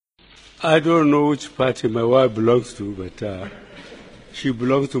I don't know which party my wife belongs to, but she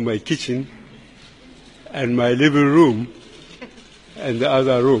belongs to my kitchen and my living room and the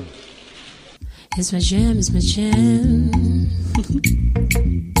other room. It's my jam, it's my jam.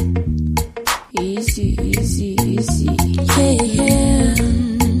 Easy, easy, easy. Yeah, yeah.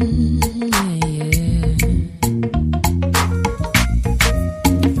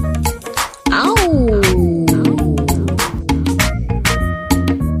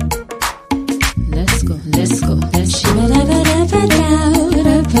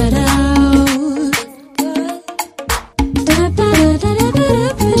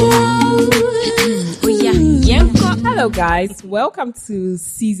 Hello guys, welcome to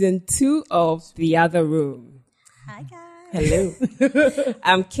season 2 of The Other Room. Hi guys. Hello.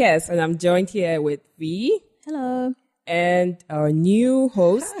 I'm Kes and I'm joined here with V. Hello. And our new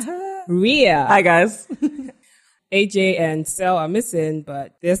host, Ria. Hi guys. AJ and Sel are missing,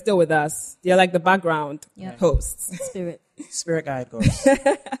 but they're still with us. They're like the background hosts. Spirit guide goes.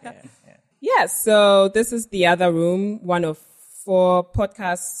 Yes, so this is The Other Room, one of 4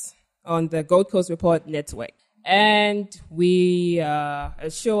 podcasts on the Gold Coast Report Network. And we are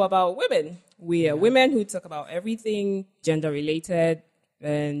a show about women. We are women who talk about everything gender-related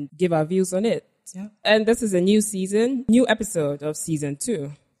and give our views on it. Yeah. And this is a new season, new episode of season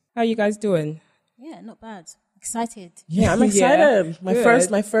 2. How are you guys doing? Yeah, not bad. Excited. Yeah, I'm excited. Yeah,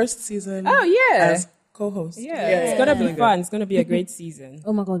 My first season. Oh, yeah. As co-host. Yeah, it's going to be fun. It's going to be a great season.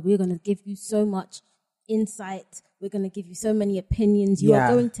 Oh my God, we're going to give you so much insight. We're going to give you so many opinions. You are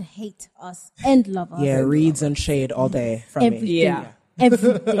going to hate us and love us. Yeah, reads and shade all day from Everything. me. Yeah.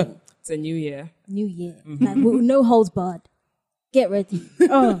 Everything. It's a new year. New year. Like, no holds barred. Get ready.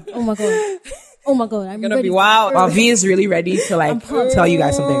 Oh my God. Oh my God. I'm Gonna ready be wild. Wow, V is really ready to tell you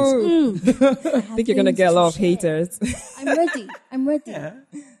guys some things. I think you're going to get a lot of haters. I'm ready. Yeah.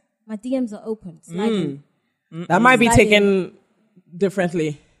 My DMs are open. Sliding. That might be taken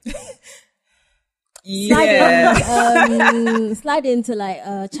differently. Yeah. Slide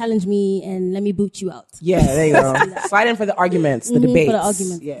into challenge me and let me boot you out. Yeah, there you go. Slide in for the arguments, the debates. For the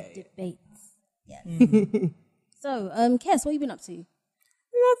arguments. Yeah. Debates. Yeah. So, Kes, what have you been up to?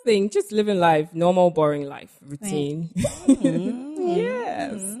 Nothing. Just living life. Normal, boring life. Routine.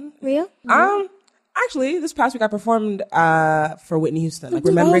 Yes. Ria? Actually, this past week I performed for Whitney Houston,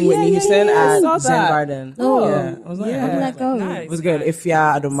 remembering Whitney Houston at Zen Garden. Oh, yeah. I was like, how did that go? Nice. it was good.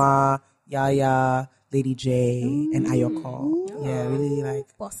 Ifya, Adoma, Yaya, Lady J, and Ayoko. Yeah, really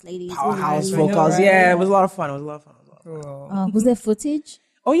Boss ladies. powerhouse Really. vocals. right? Yeah, it was a lot of fun. Was there footage?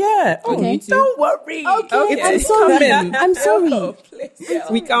 Oh yeah. Okay. Don't worry. Okay. It's coming. I'm sorry.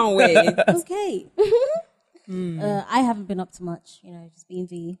 We can't wait. Okay. I haven't been up to much, just being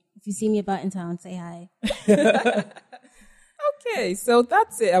V. If you see me about in town, say hi. Okay, so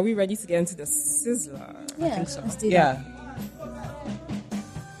that's it. Are we ready to get into the sizzler? Yeah, I think so. Let's do that. Yeah.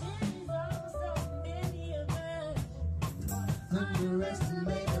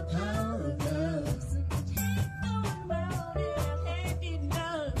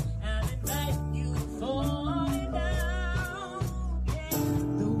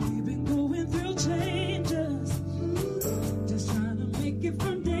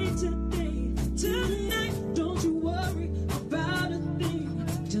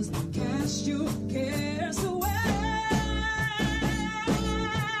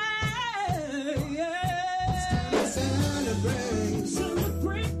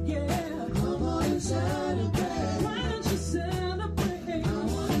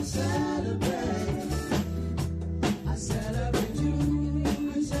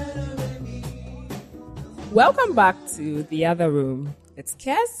 Welcome back to The Other Room. It's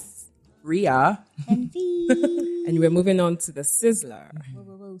Kes, Ria. And V. and we're moving on to the sizzler.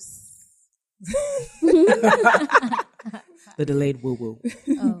 The delayed woo woo.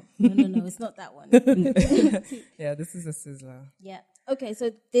 Oh, no, it's not that one. Yeah, this is a sizzler. Yeah. Okay,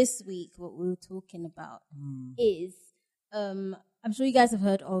 so this week what we were talking about is, I'm sure you guys have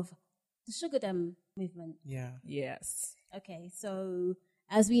heard of the SugarDem movement. Yeah. Yes. Okay, so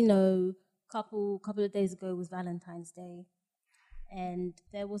as we know, couple of days ago was Valentine's Day, and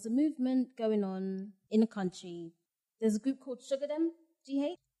there was a movement going on in the country. There's a group called SugarDem,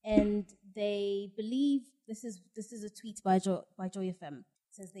 GH, and they believe this is a tweet by Joy FM.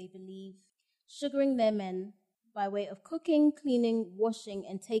 It says they believe sugaring their men by way of cooking, cleaning, washing,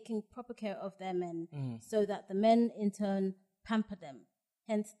 and taking proper care of their men, so that the men in turn pamper them.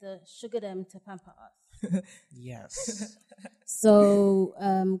 Hence the SugarDem to pamper us. Yes. So,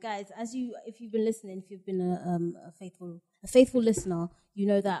 guys, if you've been listening, if you've been a faithful listener, you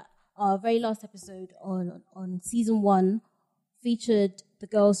know that our very last episode on season 1 featured the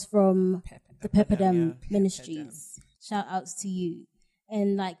girls from the Pepperdam yeah. Ministries. Shout outs to you.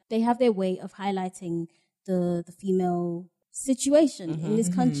 And like they have their way of highlighting the female situation in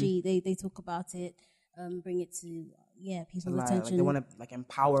this country. They talk about it, bring it to people's attention. Like they want to like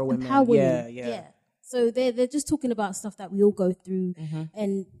empower women. Yeah. So they're just talking about stuff that we all go through,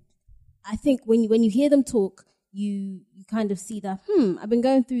 and I think when you hear them talk, you kind of see that I've been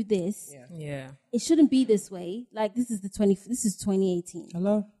going through this. Yeah. It shouldn't be this way. Like this is 2018.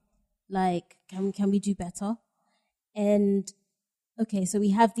 Hello. Like can we do better? And okay, so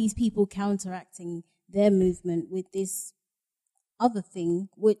we have these people counteracting their movement with this other thing,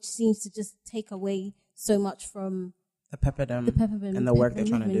 which seems to just take away so much from The Pepperdam and the Pepperdam work they're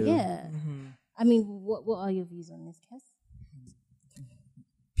trying to movement. do. Yeah. I mean, what are your views on this, Kes?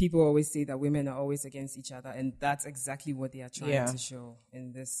 People always say that women are always against each other, and that's exactly what they are trying Yeah. to show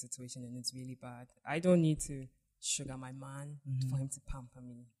in this situation, and it's really bad. I don't need to sugar my man for him to pamper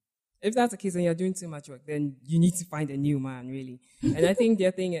me. If that's the case and you're doing too much work, then you need to find a new man, really. And I think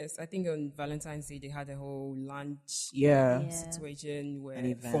their thing is, I think on Valentine's Day, they had a whole lunch situation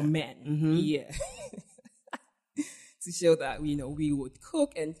where for men. Yeah. To show that, we would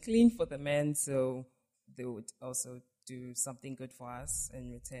cook and clean for the men, so they would also do something good for us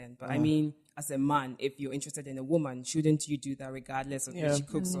in return. But I mean, as a man, if you're interested in a woman, shouldn't you do that regardless of if she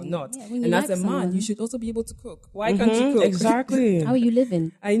cooks or not? Yeah, when you and as like a man, someone. you should also be able to cook. Why can't you cook? Exactly. How are you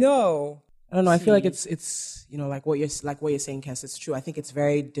living? I know. I don't know. I feel like it's like what you're saying, Kes. It's true. I think it's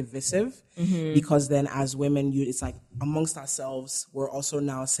very divisive because then as women, it's like amongst ourselves, we're also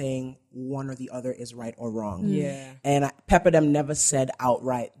now saying one or the other is right or wrong. Yeah. And Pepperdam never said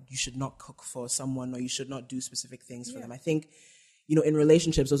outright you should not cook for someone or you should not do specific things for them. I think in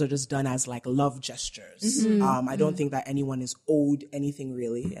relationships, those are just done as like love gestures. I don't think that anyone is owed anything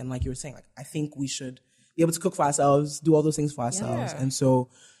really. And like you were saying, like I think we should be able to cook for ourselves, do all those things for ourselves, and so.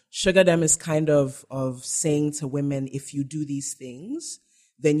 SugarDem is kind of saying to women, if you do these things,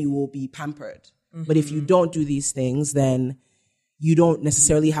 then you will be pampered. But if you don't do these things, then you don't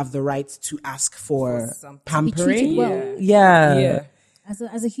necessarily have the right to ask for pampering. To be treated well. Yeah.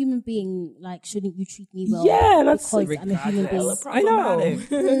 As a human being, like, shouldn't you treat me well? Yeah, that's because I'm a human being. I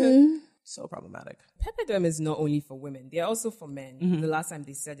know. So problematic. Pepperdam is not only for women; they're also for men. The last time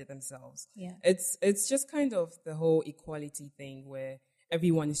they said it themselves. Yeah. It's just kind of the whole equality thing where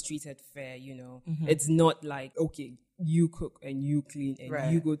everyone is treated fair, It's not like, okay, you cook and you clean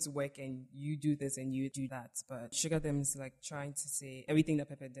and you go to work and you do this and you do that. But SugarDem is like trying to say everything that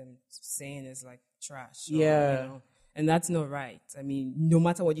Pepperdam is saying is like trash. And that's not right. I mean, no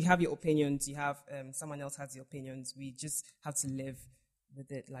matter what, you have your opinions, you have someone else has your opinions. We just have to live with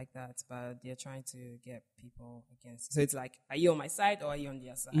it like that. But they're trying to get people against. So it's like, are you on my side or are you on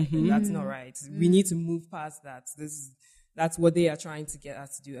their side? And that's not right. We need to move past that. That's what they are trying to get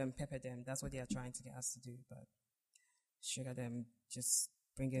us to do, and Pepperdam, that's what they are trying to get us to do. But SugarDem, just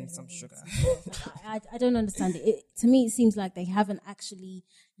bring in some sugar. I don't understand it. To me, it seems like they haven't actually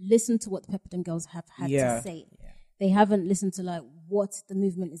listened to what the Pepperdam girls have had to say. Yeah. They haven't listened to like what the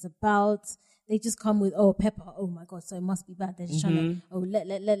movement is about. They just come with, pepper, oh my God, so it must be bad. They're just trying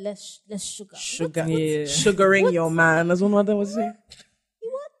to, let's sugar. Sugaring your man, that's what my mother was saying.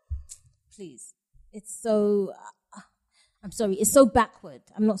 What? Please. It's so... I'm sorry, it's so backward.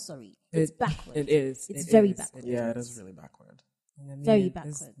 I'm not sorry. It's backward. It is. It's very backward. Yeah, it is really backward. And I mean, very in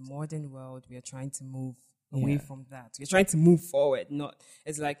backward. This modern world, we are trying to move away from that. We're trying to move forward.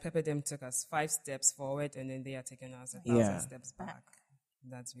 It's like Pepperdam took us 5 steps forward, and then they are taking us 1,000 steps back.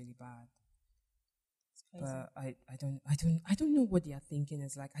 That's really bad. But I don't know what they are thinking.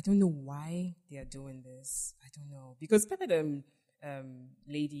 It's like I don't know why they are doing this. I don't know because Pepperdam.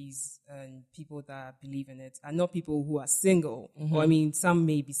 Ladies and people that believe in it are not people who are single. Or I mean, some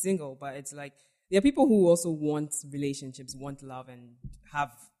may be single, but it's like there are people who also want relationships, want love, and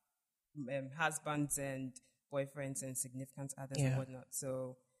have husbands and boyfriends and significant others and whatnot.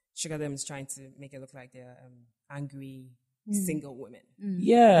 So SugarDem is trying to make it look like they're angry single women.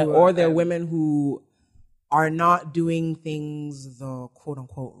 Yeah, or they're women who are not doing things the quote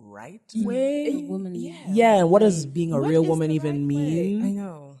unquote right way. Woman, yeah. And what does being a real woman even mean? I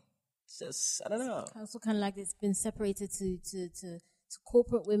know. It's just, I don't know. Also, kind of like it's been separated to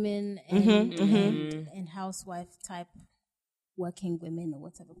corporate women and housewife type working women or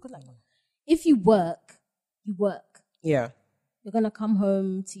whatever. Because like, if you work, you work. Yeah. You're gonna come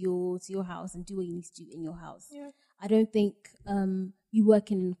home to your house and do what you need to do in your house. Yeah. I don't think you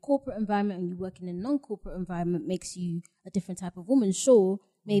working in a corporate environment and you working in a non-corporate environment makes you a different type of woman. Sure,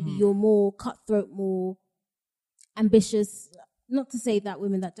 maybe you're more cutthroat, more ambitious. Not to say that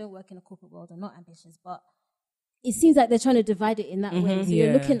women that don't work in a corporate world are not ambitious, but it seems like they're trying to divide it in that way. So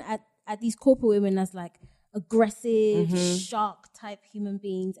you're looking at these corporate women as like aggressive, shark type human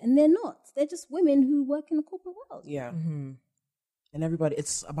beings, and they're not. They're just women who work in the corporate world. Yeah. And everybody,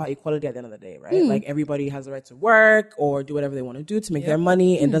 it's about equality at the end of the day, right? Like everybody has the right to work or do whatever they want to do to make their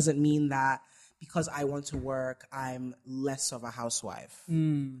money. It doesn't mean that because I want to work, I'm less of a housewife.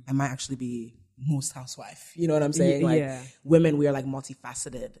 I might actually be most housewife. You know what I'm saying? Like women, we are like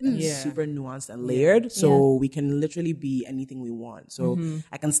multifaceted and super nuanced and layered. So we can literally be anything we want. So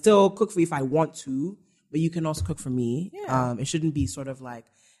I can still cook for you if I want to, but you can also cook for me. It shouldn't be sort of like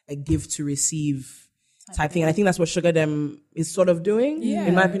a give to receive type thing. And I think that's what SugarDem is sort of doing.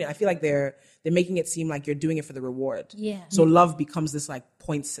 In my opinion, I feel like they're making it seem like you're doing it for the reward. So love becomes this like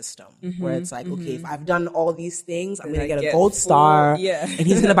point system where it's like, okay, if I've done all these things, I'm going to get a gold star and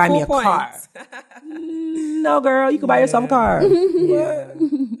he's going to buy me a car. No, girl, you can buy yourself a car. Like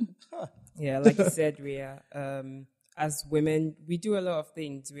you said, Rhea, as women, we do a lot of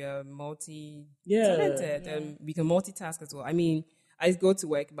things. We are multi-talented and we can multitask as well. I mean, I go to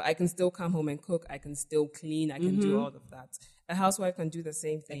work, but I can still come home and cook. I can still clean. I can do all of that. A housewife can do the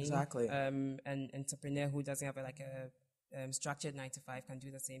same thing. Exactly. An entrepreneur who doesn't have a structured 9-to-5 can do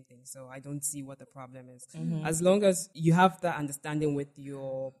the same thing. So I don't see what the problem is. As long as you have that understanding with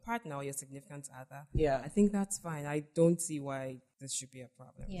your partner or your significant other, I think that's fine. I don't see why this should be a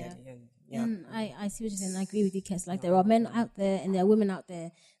problem. I see what you're saying. I agree with you, Kes. Like there are men out there and there are women out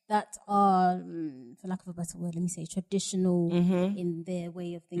there that are, for lack of a better word, let me say traditional in their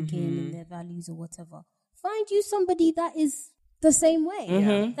way of thinking, in their values or whatever. Find you somebody that is the same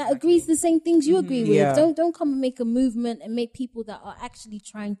way, that agrees the same things you agree with. Don't come and make a movement and make people that are actually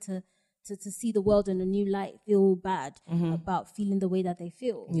trying to see the world in a new light feel bad about feeling the way that they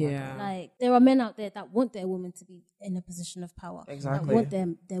feel. Like there are men out there that want their woman to be in a position of power. That want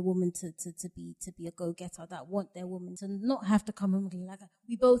their woman to be a go-getter. That want their woman to not have to come home and be like,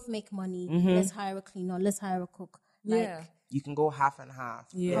 we both make money. Let's hire a cleaner. Let's hire a cook. You can go half and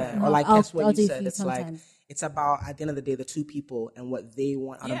half. Or like that's what you said. It's sometimes. Like it's about at the end of the day the two people and what they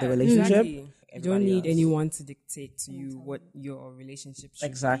want out of the relationship. You don't need anyone to dictate to you what your relationship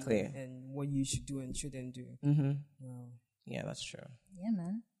should be and what you should do and shouldn't do. Yeah, that's true. Yeah,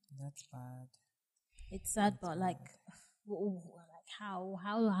 man. That's bad. It's sad, but like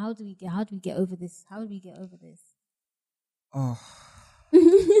how do we get over this? How do we get over this? Oh.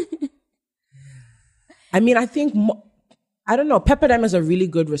 I mean, I think I don't know. Pepper them is a really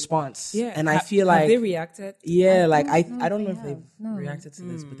good response. And I feel like have they reacted? I don't know if they've reacted to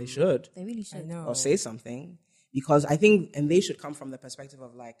this, but they should. They really should. Or say something. Because I think, and they should come from the perspective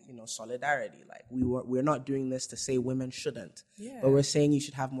of like, solidarity. Like we're not doing this to say women shouldn't, but we're saying you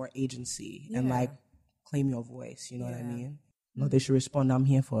should have more agency and like claim your voice. You know what I mean? No, they should respond. I'm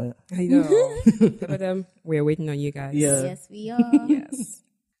here for it. I know. Pepper them. We're waiting on you guys. Yes, we are. Yes.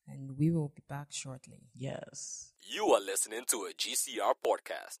 And we will be back shortly. Yes. You are listening to a GCR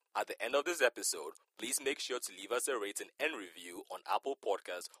podcast. At the end of this episode, please make sure to leave us a rating and review on Apple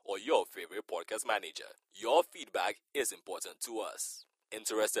Podcasts or your favorite podcast manager. Your feedback is important to us.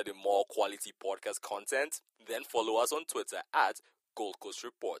 Interested in more quality podcast content? Then follow us on Twitter at Gold Coast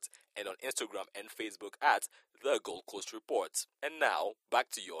Report and on Instagram and Facebook at The Gold Coast Report. And now, back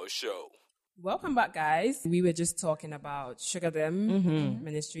to your show. Welcome back, guys. We were just talking about SugarDem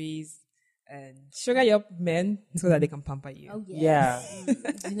Ministries and sugar your men so that they can pamper you. Oh, yeah.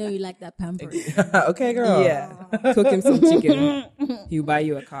 You know you like that pamper. Okay, girl. Yeah. Cook him some chicken. He'll buy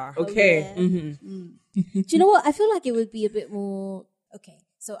you a car. Okay. Oh, yeah. Do you know what? I feel like it would be a bit more... Okay,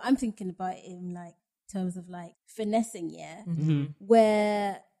 so I'm thinking about it in like terms of like finessing,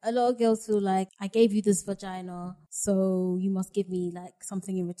 where a lot of girls feel like, I gave you this vagina, so you must give me like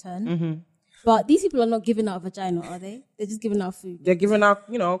something in return. But these people are not giving out a vagina, are they? They're just giving out food. They're giving out,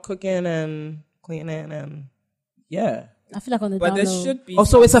 cooking and cleaning and I feel like on the down low. But there should be. Oh,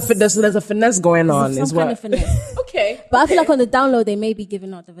 so there's a finesse going on, some is kind what? of finesse. Okay. But I feel like on the down low, they may be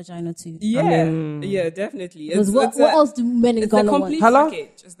giving out the vagina too. Yeah, yeah, definitely. Because what else do men in Ghana want?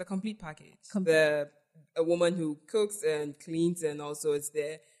 Package. It's the complete package. A woman who cooks and cleans and also is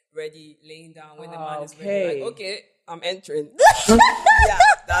there ready, laying down when the man is ready. Like, okay, I'm entering. Yeah,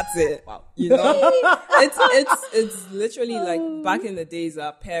 that's it. Wow. It's literally like back in the days,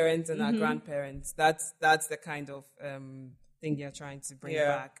 our parents and our grandparents. That's the kind of thing they're trying to bring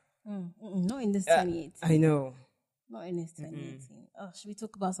back. Not in this 2018. I know. Not in this 2018. Oh, should we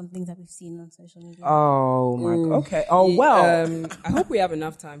talk about some things that we've seen on social media? Oh my God. Okay. Oh well. I hope we have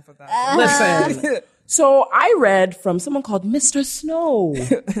enough time for that. Listen. So I read from someone called Mr. Snow.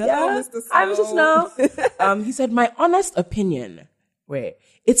 Hello, Mr. Snow. I'm Mr. Snow. He said, my honest opinion, Wait,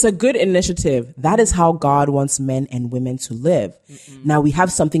 it's a good initiative. That is how God wants men and women to live. Now we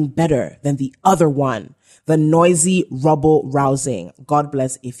have something better than the other one. The noisy, rubble-rousing. God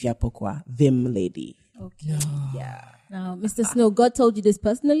bless Ifya Pokwa, Vim lady. Okay. Yeah. Now, Mr. Snow, God told you this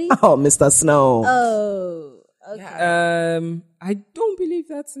personally? Oh, Mr. Snow. Oh, okay. I don't believe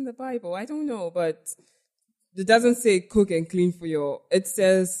that's in the Bible. I don't know, but it doesn't say cook and clean for your. It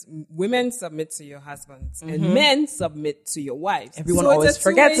says women submit to your husbands and men submit to your wives. Everyone so always it's a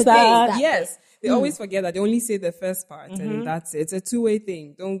two-way forgets thing. that. Yes, they always forget that. They only say the first part, and that's it. It's a two-way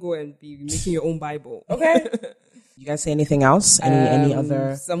thing. Don't go and be making your own Bible. Okay. You guys say anything else? Any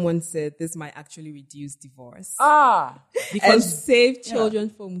other? Someone said this might actually reduce divorce And and save children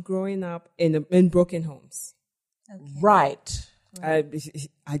from growing up in broken homes. right.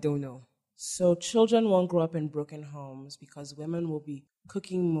 I don't know. So children won't grow up in broken homes because women will be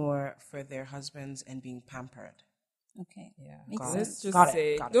cooking more for their husbands and being pampered. Okay. Yeah. Makes Got sense. Let's just Got it,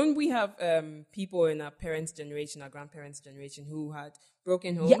 say, got it. don't we have people in our parents' generation, our grandparents' generation who had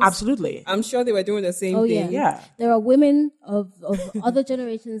broken homes? Yeah, absolutely. I'm sure they were doing the same Oh, thing. yeah. There are women of other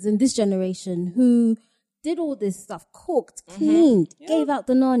generations in this generation who did all this stuff, cooked, cleaned, gave out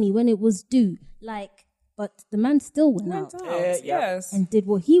the nani when it was due. But the man still went out Yes. and did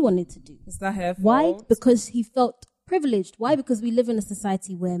what he wanted to do. Is that her fault? Why? Because he felt privileged. Why? Because we live in a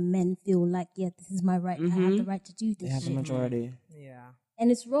society where men feel like, yeah, this is my right. I have the right to do this. They have the shit. majority. Yeah.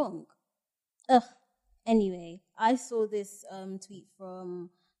 And it's wrong. Ugh. Anyway, I saw this tweet from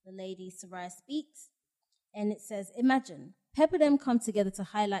the lady Soraya Speaks, and it says, imagine, Pepperdem come together to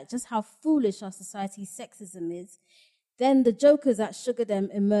highlight just how foolish our society's sexism is. Then the jokers at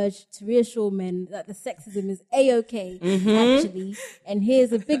SugarDem emerged to reassure men that the sexism is A-OK, actually. And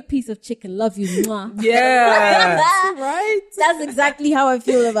here's a big piece of chicken. Love you. Mwah. Yeah. Right? That's exactly how I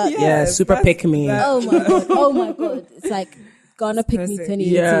feel about this. Yeah, super pick me. Oh my God. Oh my God. It's like Ghana Pick Me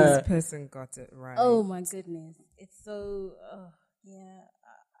 2018. This person got it right. Oh my goodness. It's so, I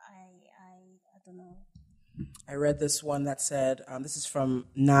don't know. I read this one that said, this is from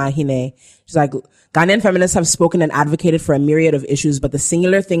Nahine. She's like, Ghanaian feminists have spoken and advocated for a myriad of issues, but the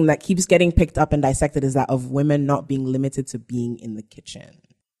singular thing that keeps getting picked up and dissected is that of women not being limited to being in the kitchen.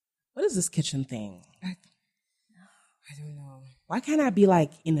 What is this kitchen thing? I don't know. Why can't I be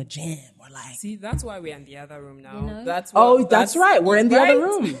like in a gym or like? See, that's why we're in the other room now. You know? That's right. We're in the other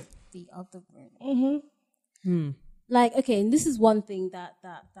room. The other room. Like, okay, and this is one thing that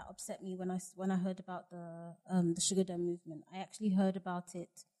upset me when I heard about the SugarDem movement. I actually heard about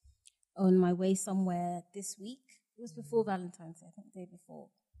it on my way somewhere this week. It was before Valentine's Day, I think the day before.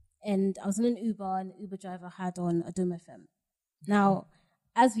 And I was in an Uber, and the Uber driver had on Adom FM. Now,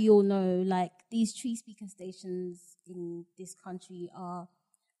 as we all know, like, these tree speaking stations in this country are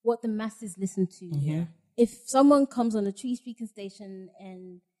what the masses listen to. Yeah. If someone comes on a tree speaking station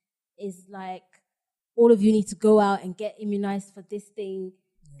and is like, all of you need to go out and get immunized for this thing,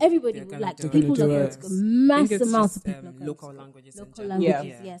 everybody They're would gonna like, do people it. are going to go. Mass it's amounts just, of people are going local to go. languages in Local general.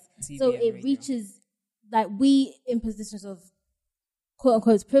 languages, Yeah. yes. TV So and it radio. reaches, like, we in positions of quote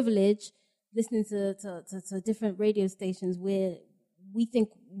unquote privilege, listening to different radio stations where we think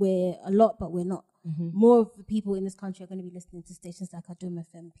we're a lot, but we're not. More of the people in this country are going to be listening to stations like Adom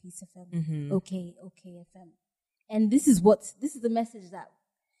FM, Peace FM, OK FM. And this is the message that,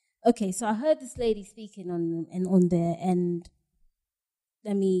 okay, so I heard this lady speaking on there, and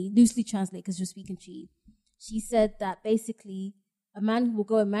let me loosely translate because you're speaking Chi. She said that basically a man who will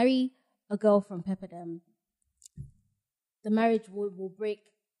go and marry a girl from Pepperdem, the marriage will break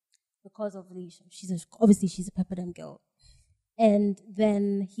because of obviously she's a Pepperdem girl. And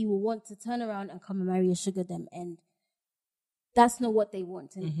then he will want to turn around and come and marry a SugarDem, and that's not what they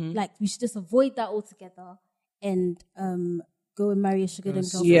want. And like, we should just avoid that altogether and go and marry a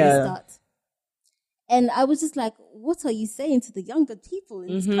SugarDem girl from the start. And I was just like, what are you saying to the younger people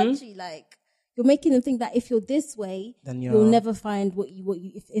in this country? Like, you're making them think that if you're this way, Then you'll never find what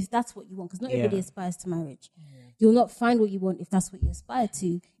you if that's what you want, because not everybody aspires to marriage. You'll not find what you want if that's what you aspire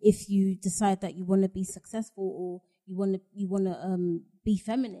to. If you decide that you want to be successful or you want to be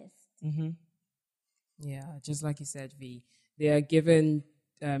feminist. Yeah, just like you said, V, they are giving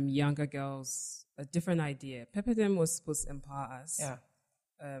younger girls a different idea. Pepperdem was supposed to empower us.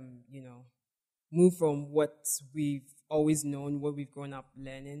 Yeah. Move from what we've always known, what we've grown up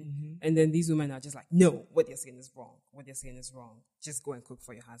learning. And then these women are just like, no, what you're saying is wrong. What you're saying is wrong. Just go and cook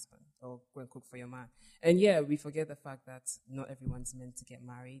for your husband or go and cook for your man. And yeah, we forget the fact that not everyone's meant to get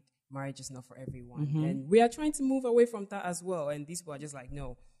married. Marriage is not for everyone. And we are trying to move away from that as well. And these people are just like,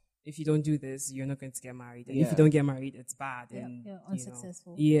 no, if you don't do this, you're not going to get married. And if you don't get married, it's bad. And,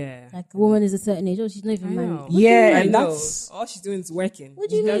 unsuccessful. Like a woman is a certain age. Oh, she's not even married. Yeah, I and know. that's... All she's doing is working. What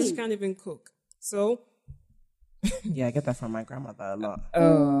do you mean? She can't even cook. So... Yeah, I get that from my grandmother a lot.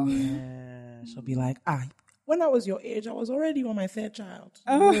 Oh. Yeah, she'll be like, when I was your age, I was already on my third child.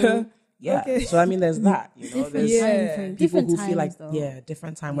 Yeah. Okay. So, I mean, there's that, you know. There's people different who times, feel like, though.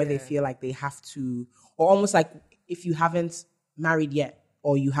 different time where they feel like they have to, or almost like if you haven't married yet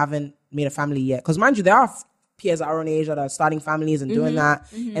or you haven't made a family yet. Because mind you, there are peers our own age that are starting families and doing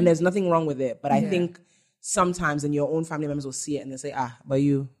that. And there's nothing wrong with it. But I think sometimes in your own family members will see it and they say, but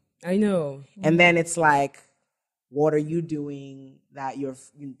you. I know. And then it's like, what are you doing that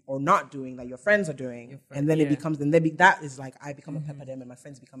or not doing that your friends are doing? And then it becomes, that is like, I become a pepper dem and my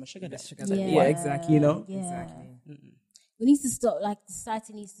friends become a sugar dem. Yeah, exactly. You know? Yeah. Exactly. We need to stop, like,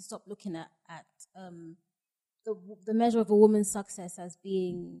 society needs to stop looking at the measure of a woman's success as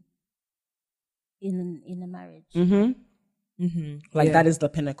being in a marriage. Like that is the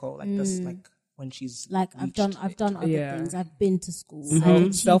pinnacle. Like this, like when she's like I've done other things. I've been to school.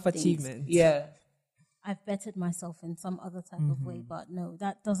 Self-achievement. Yeah. I've bettered myself in some other type of way, but no,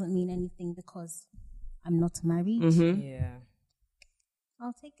 that doesn't mean anything because I'm not married. Yeah.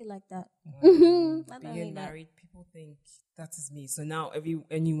 I'll take it like that. Being married, people think that is me. So now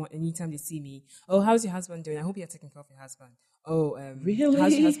anytime they see me, how's your husband doing? I hope you're taking care of your husband. Really?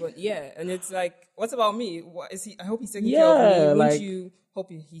 How's your husband? Yeah. And it's like, what about me? What is he? I hope he's taking care of me. Wouldn't you hope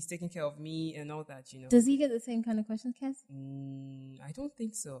he's taking care of me and all that, you know? Does he get the same kind of questions, Kes? I don't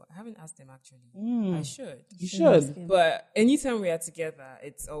think so. I haven't asked him actually. I should. You should. But anytime we are together,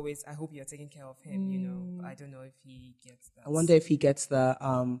 it's always, I hope you're taking care of him, you know. I don't know if he gets that. I wonder if he gets the,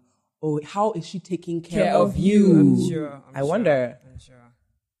 how is she taking care of you? I'm sure. I wonder. I'm sure.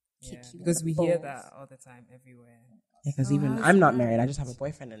 Yeah, because we hear that all the time everywhere. Because even I'm not married. I just have a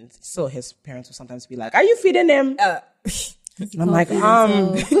boyfriend, and still his parents will sometimes be like, "Are you feeding him?" And I'm like, I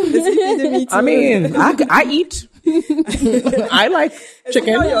mean, I eat. I like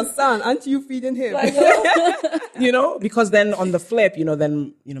chicken. It's not your son. Aren't you feeding him? Like, you know, because then on the flip,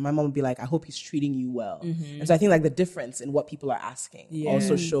 my mom would be like, I hope he's treating you well. And so I think like the difference in what people are asking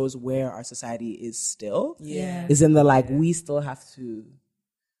also shows where our society is still. Yeah. Is in the like, we still have to,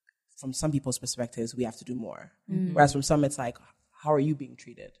 from some people's perspectives, we have to do more. Whereas from some, it's like, how are you being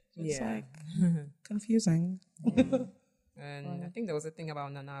treated? It's like confusing. And I think there was a thing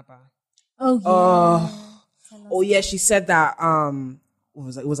about Nanaba. Oh yeah, she said that it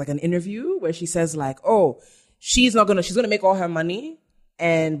was like an interview where she says like, she's gonna make all her money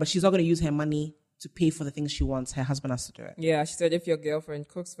but she's not gonna use her money to pay for the things she wants. Her husband has to do it. Yeah, she said if your girlfriend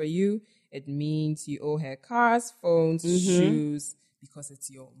cooks for you, it means you owe her cars, phones, shoes, because it's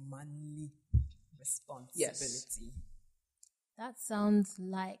your money responsibility. Yes. That sounds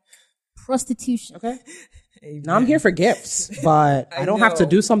like prostitution. Okay. Now I'm here for gifts, but I don't have to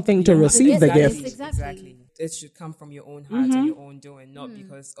do something to receive the gift. Exactly. It should come from your own heart and your own doing, not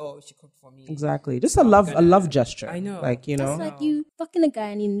because she cooked for me. Exactly. Just a love gesture. I know. Like, you know. That's like you fucking a guy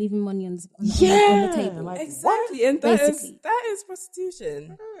and you leaving money on the table. Like, exactly. And that is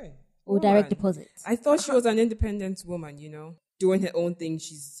prostitution. Okay. Or direct deposits. I thought she was an independent woman, you know, doing her own thing.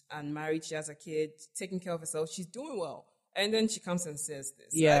 She's unmarried, she has a kid, taking care of herself. She's doing well. And then she comes and says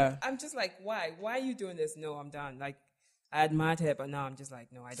this. Yeah. I'm just like, why? Why are you doing this? No, I'm done. Like, I admired her, but now I'm just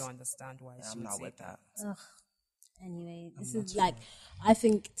like, no, I don't understand why she would say that. Ugh. Anyway, this is like, I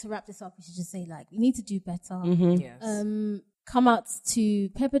think to wrap this up, we should just say like, we need to do better. Yes. Come out to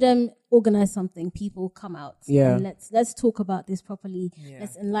Pepperdam, organize something. People come out. Yeah. And let's talk about this properly. Yeah.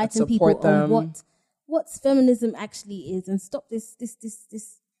 Let's enlighten people on what feminism actually is, and stop this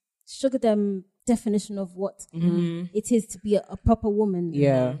SugarDem definition of what it is to be a proper woman.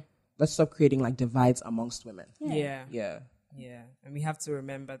 Yeah. Let's stop creating like divides amongst women. Yeah. And we have to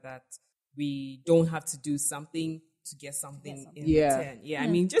remember that we don't have to do something to get something in return. Yeah. I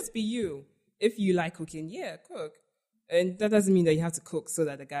mean, just be you. If you like cooking, cook. And that doesn't mean that you have to cook so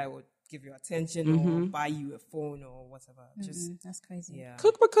that the guy will give you attention or buy you a phone or whatever. Just that's crazy. Yeah.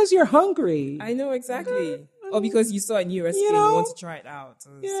 Cook because you're hungry. I know, exactly. Or because you saw a new recipe and you want to try it out.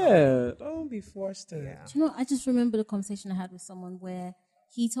 Don't be forced to. Yeah. Do you know, I just remember the conversation I had with someone where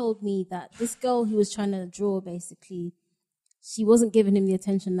he told me that this girl he was trying to draw, basically, she wasn't giving him the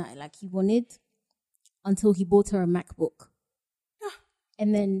attention that like he wanted until he bought her a MacBook.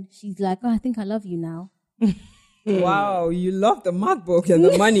 And then she's like, I think I love you now. Wow, you love the MacBook and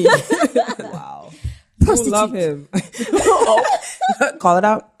the money. Wow. You love him. Call it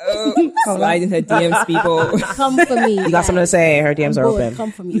out. Slide in her DMs, people. Come for me. You got something to say. Her DMs are open.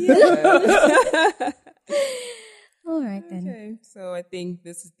 Come for me. All right then. Okay, so I think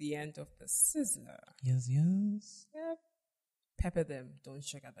this is the end of the sizzler. Yes. Yep. Pepper them, don't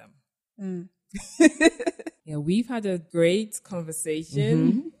sugar them. Yeah, we've had a great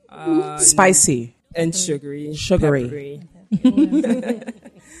conversation. Spicy. And sugary. Sugary. It's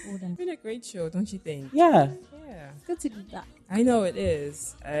been a great show, don't you think? Yeah. Yeah. Good to be back. I know it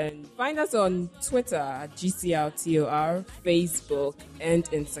is. And find us on Twitter at GCRTOR, Facebook, and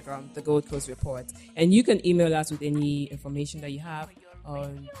Instagram, The Gold Coast Report. And you can email us with any information that you have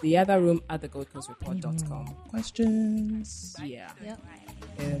on the other room at thegoldcoastreport.com. Questions. Yeah. Yep.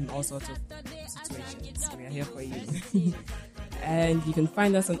 All sorts of situations. We are here for you. And you can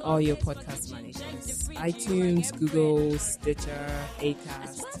find us on all your podcast managers: iTunes, Google, Stitcher,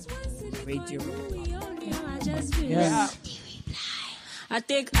 Acast, Radio Public. Yeah. I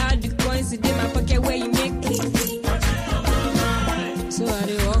take all the coins in my pocket where you make it. So I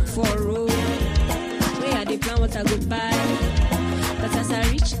dey walk for road. Where I dey plan what I go buy. But as I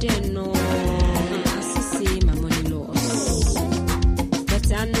reach there, no, I see say my money lost.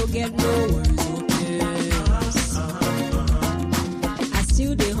 But I no get no worries, okay. I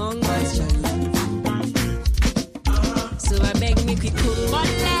still dey hunger, so I beg me quick cook my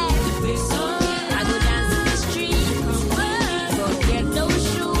leg. I go dance in the street. Forget those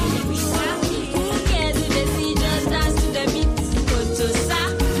shoes. Who cares if they see just dance to the beat? Go to sa.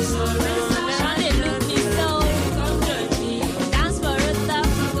 They look me so. Dance for a stop.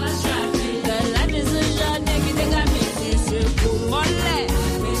 The life is so short, make you think I make this. Cook my leg.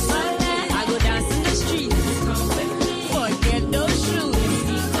 I go dance in the street. Forget those shoes.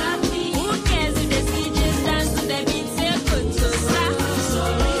 Who cares if they see just dance to the beat? Say go to sa.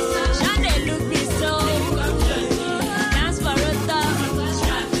 They look me so. Dance for a stop.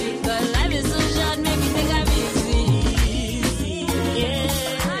 The life is so short, make me think I'm easy. Yeah.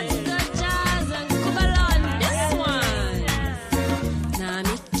 I got jazz and couple on this one. Now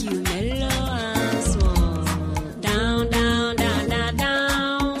make you mellow and small. Down, down, down, down,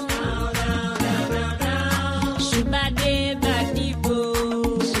 down. Shuba de badi bo.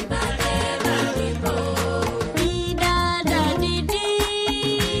 Dee da da dee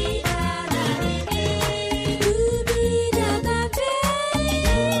dee. Doo dee da da dee.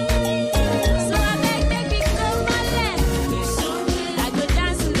 So I make it go my leg. I go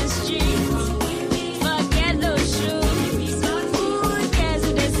dance in the street. Forget those shoes. Who cares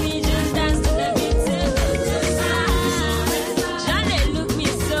if they see just dance to the beat? Johnny look me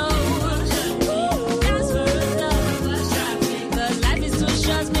so. Dance for a love. 'Cause life is too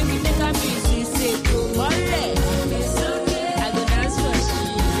short, make me think I'm busy. Say go my leg. I go dance for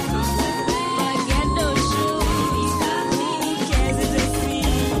street. Forget those shoes. Who cares if they see?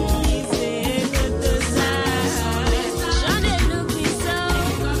 Say go to side. Johnny look me so.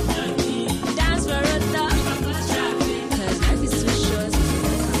 Dance for a thought. 'Cause life is too short.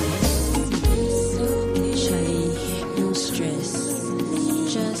 Shawty, no stress.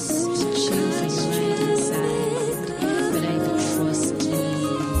 Just chill for your ride inside. But I could trust in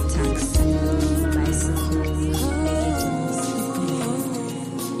taxi, bicycle, make it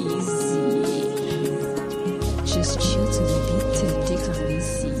easy. Just